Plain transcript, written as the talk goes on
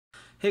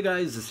Hey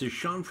guys, this is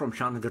Shan from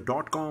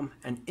shanhither.com,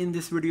 and in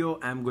this video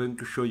I'm going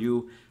to show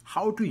you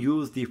how to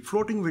use the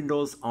floating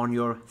windows on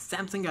your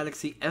Samsung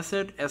Galaxy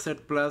S8,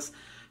 S8 Plus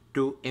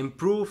to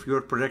improve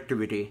your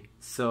productivity.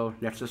 So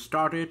let's just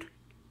start it.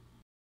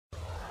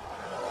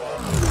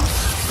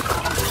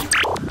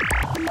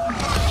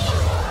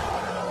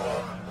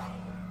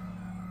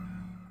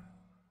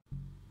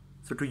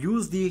 So to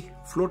use the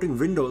floating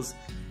windows,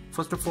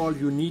 first of all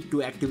you need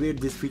to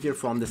activate this feature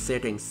from the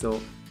settings. So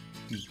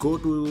go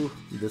to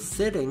the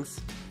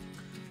settings.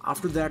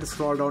 After that,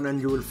 scroll down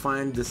and you will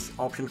find this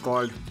option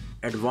called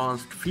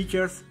advanced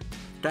features.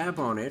 Tap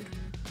on it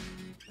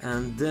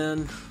and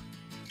then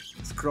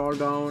scroll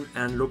down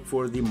and look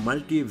for the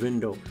multi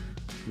window.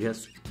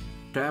 Just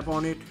tap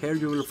on it. Here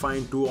you will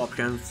find two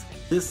options.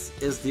 This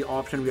is the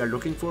option we are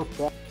looking for,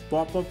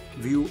 pop-up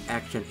view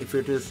action. If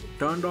it is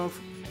turned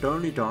off,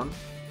 turn it on.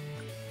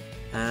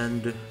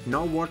 And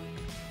now what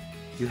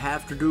you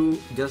have to do,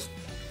 just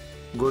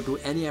go to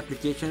any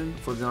application,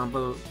 for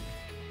example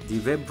the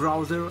web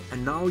browser,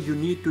 and now you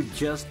need to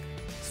just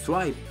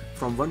swipe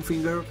from one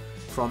finger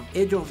from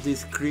edge of the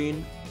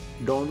screen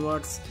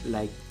downwards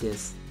like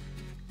this,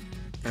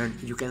 and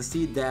you can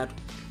see that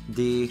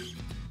the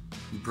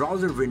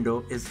browser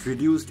window is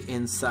reduced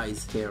in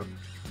size here,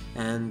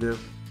 and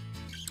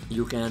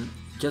you can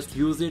just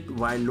use it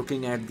while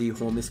looking at the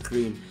home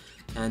screen.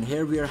 And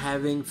here we are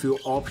having few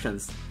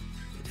options.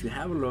 If you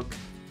have a look,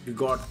 we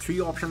got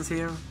three options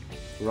here.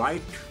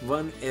 Right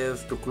one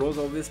is to close,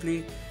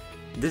 obviously.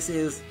 This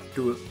is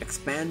to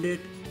expand it,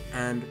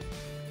 and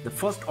the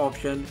first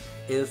option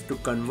is to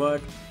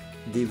convert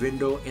the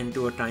window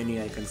into a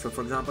tiny icon. So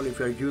for example, if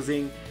you are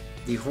using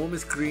the home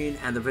screen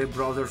and the web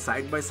browser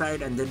side by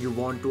side, and then you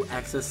want to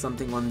access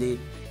something on the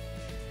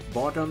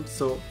bottom,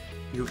 so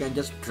you can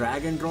just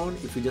drag and drop.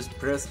 If you just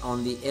press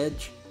on the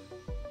edge,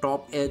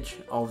 top edge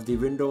of the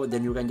window,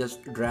 then you can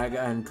just drag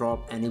and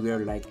drop anywhere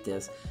like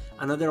this.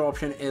 Another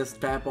option is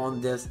tap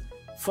on this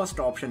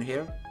first option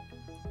here,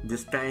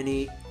 this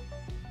tiny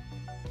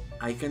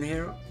icon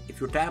here.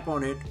 If you tap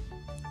on it,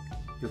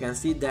 you can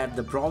see that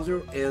the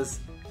browser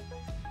is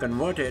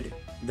converted,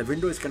 the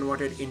window is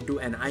converted into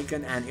an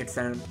icon, and it's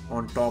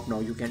on top now.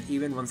 You can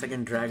even once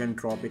again drag and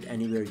drop it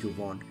anywhere you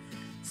want.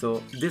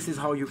 So this is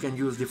how you can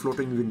use the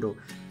floating window.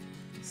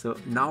 So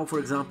now for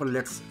example,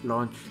 let's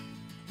launch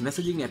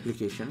messaging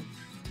application,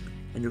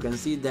 and you can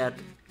see that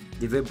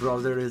the web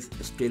browser is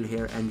still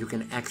here, and you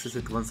can access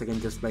it once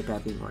again just by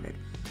tapping on it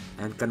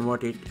and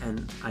convert it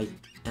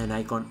an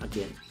icon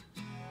again.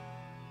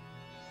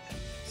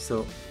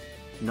 So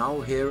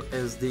now here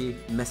is the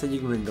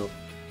messaging window.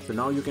 So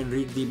now you can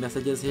read the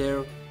messages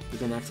here, you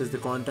can access the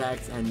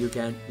contacts, and you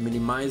can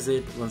minimize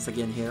it once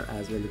again here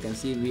as well. You can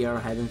see we are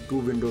having two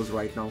windows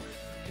right now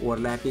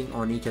overlapping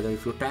on each other.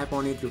 If you tap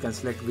on it, you can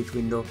select which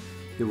window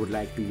you would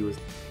like to use.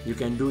 You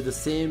can do the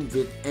same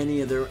with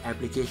any other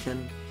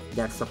application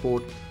that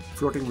support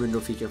floating window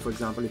feature. For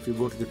example, if you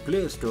go to the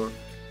Play Store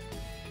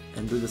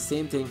and do the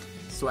same thing,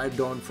 swipe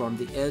down from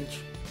the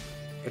edge,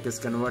 it is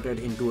converted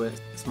into a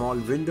small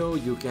window.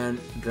 You can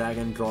drag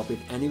and drop it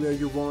anywhere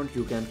you want.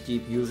 You can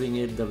keep using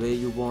it the way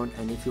you want,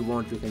 and if you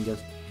want, you can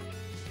just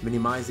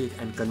minimize it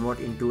and convert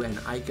into an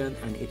icon,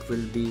 and it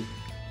will be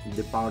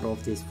the part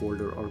of this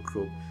folder or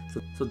group.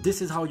 So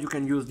this is how you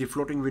can use the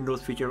floating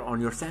windows feature on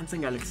your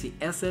Samsung Galaxy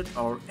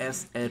S8 or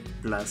S8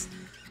 Plus.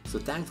 So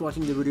thanks for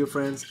watching the video,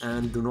 friends,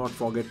 and do not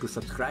forget to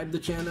subscribe the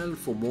channel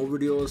for more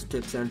videos,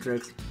 tips and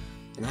tricks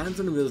and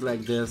hands-on videos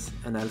like this,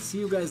 and I'll see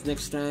you guys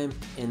next time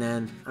in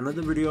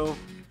another video.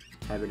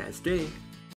 Have a nice day.